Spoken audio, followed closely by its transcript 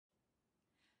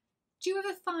Do you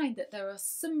ever find that there are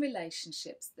some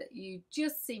relationships that you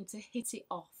just seem to hit it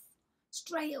off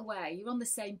straight away? You're on the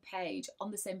same page, on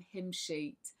the same hymn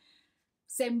sheet,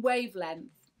 same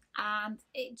wavelength, and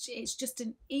it's just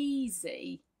an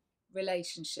easy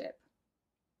relationship.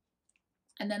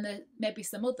 And then there may be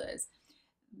some others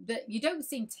that you don't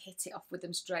seem to hit it off with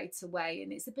them straight away,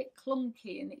 and it's a bit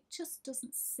clunky and it just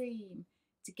doesn't seem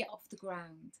to get off the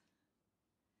ground.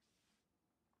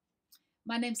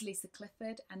 My name's Lisa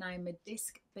Clifford and I'm a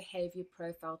DiSC behaviour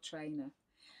profile trainer,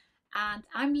 and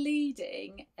I'm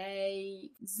leading a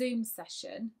Zoom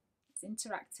session. It's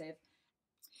interactive.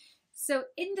 So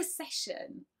in the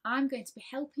session, I'm going to be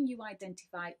helping you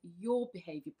identify your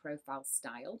behaviour profile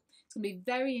style. It's going to be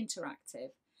very interactive.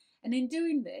 And in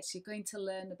doing this, you're going to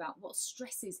learn about what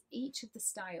stresses each of the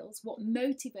styles, what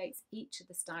motivates each of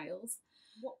the styles,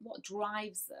 what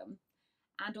drives them,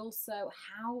 and also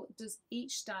how does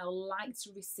each style like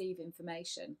to receive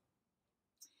information.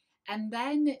 And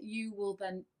then you will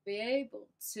then be able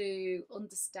to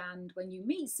understand, when you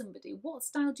meet somebody, what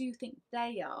style do you think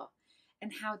they are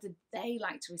and how do they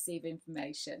like to receive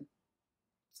information?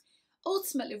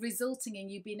 Ultimately resulting in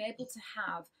you being able to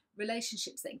have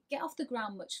relationships that get off the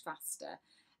ground much faster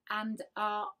and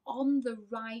are on the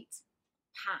right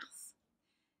path,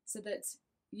 so that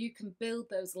you can build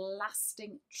those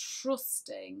lasting,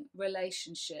 trusting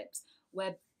relationships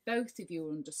where both of you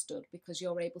are understood because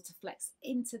you're able to flex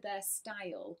into their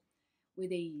style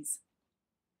with ease.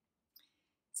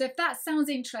 So if that sounds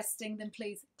interesting, then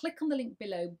please click on the link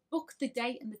below, book the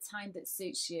date and the time that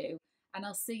suits you, and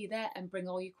I'll see you there and bring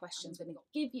all your questions. I'm going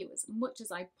to give you as much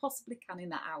as I possibly can in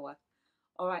that hour.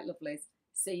 All right, lovelies,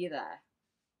 see you there.